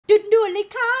เล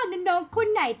ยค่ะน้องๆคน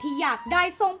ไหนที่อยากได้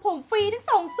ทรงผมฟรีทั้ง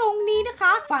สองทรงนี้นะค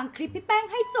ะฟังคลิปพี่แป้ง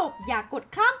ให้จบอย่ากด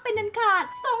ข้ามเป็นอันขาด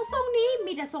ทรงนี้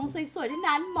มีแต่ทรงสวยๆทั้ง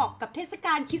นั้นเหมาะกับเทศก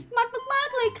าลคริสต์มาสมาก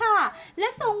ๆเลยค่ะและ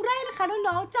ทรงแรกนะคะ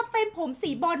น้องๆจะเป็นผมสี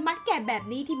บอลมัดแกะแบบ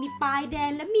นี้ที่มีปลายแด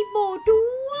งและมีโบด้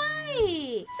วย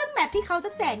ซึ่งแมปที่เขาจ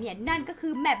ะแจกเนี่ยนั่นก็คื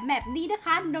อแมปนี้นะค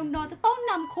ะน้องๆจะต้อง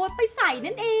นำโค้ดไปใส่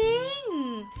นั่นเอง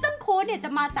ซึ่งโค้ดเนี่ยจะ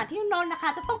มาจากที่น้องๆนะคะ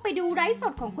จะต้องไปดูไลฟ์ส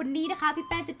ดของคนนี้นะคะพี่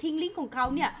แป้งจะทิ้งลิงก์ของเขา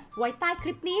เนี่ยไว้ใต้ค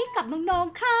ลิปนี้กับน้อง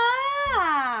ๆค่ะ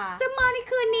จะมาใน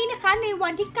คืนนี้นะคะในวั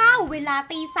นที่ 9 เวลา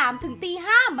ตี 3 ถึงตี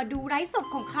 5มาดูไลฟ์สด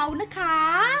ของเขานะคะ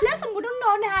และสมมติน้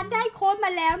องๆนะคะได้โค้ดม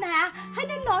าแล้วนะคะให้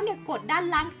น้องๆเนี่ยกดด้าน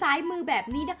ล่างซ้ายมือแบบ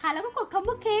นี้นะคะแล้วก็กดคำ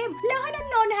ว่าเคลมแล้วให้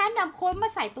น้องๆนะคะนำโค้ดมา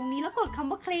ใส่ตรงนี้แล้วกดค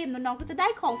ำว่าเคลมน้องๆก็จะได้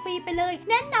ของฟรีไปเลย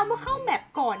แนะนำว่าเข้าแมป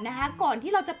ก่อนนะคะก่อน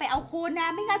ที่เราจะไปเอาโค้ดนะ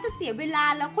ไม่งั้นจะเสียเวลา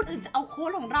แล้วคนอื่นจะเอาโค้ด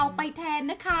ของเราไปแทน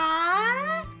นะคะ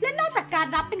และนอกจากการ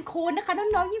รับเป็นโค้ดนะคะ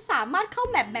น้องๆยังสามารถเข้า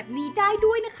แมปแบบนี้ได้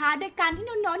ด้วยนะคะโดยการที่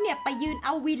น้องๆเนี่ยไปยืนเอ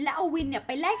าวินและเอาวินเนี่ยไ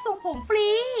ปแลกทรงผมฟรี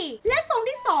และทรง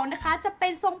ที่2นะคะจะเป็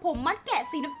นทรงผมมัดแกะ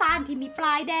สีน้ำตาลที่มีปล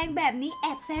ายแดงแบบนี้แอ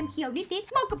บแซมเขียวนิด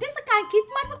ๆเหมาะกับเทศกาลคริส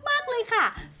ต์มาสมากๆเลยค่ะ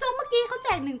ทรงเมื่อกี้เขาแจ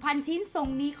ก 1,000 ชิ้นทรง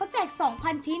นี้เขาแจก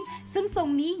 2,000 ชิ้นซึ่งทรง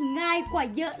นี้ง่ายกว่า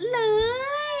เยอะเล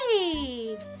ย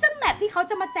ซึ่งแมปที่เขา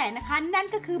จะมาแจกนะคะนั่น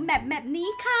ก็คือแมปนี้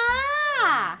ค่ะ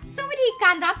ซึ่งวิธีก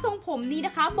ารรับทรงผมนี้น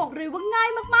ะคะบอกเลยว่าง่าย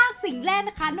มากๆสิ่งแรก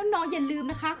นะคะน้องๆอย่าลืม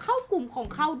นะคะเข้ากลุ่มของ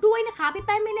เขาด้วยนะคะพี่แ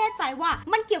ป้งไม่แน่ใจว่า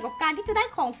มันเกี่ยวกับการที่จะได้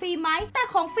ของฟรีไหมแต่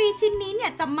ของฟรีชิ้นนี้เนี่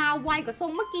ยจะมาไวกว่าทร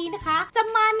งเมื่อกี้นะคะจะ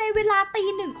มาในเวลาตี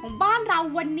 1ของบ้านเรา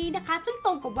วันนี้นะคะซึ่งต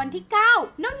รงกับวันที่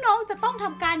 9น้องๆจะต้องท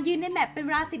ำการยืนในแมปเป็นเว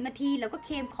ลา10 นาทีแล้วก็เค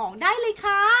ลมของได้เลย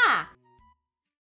ค่ะ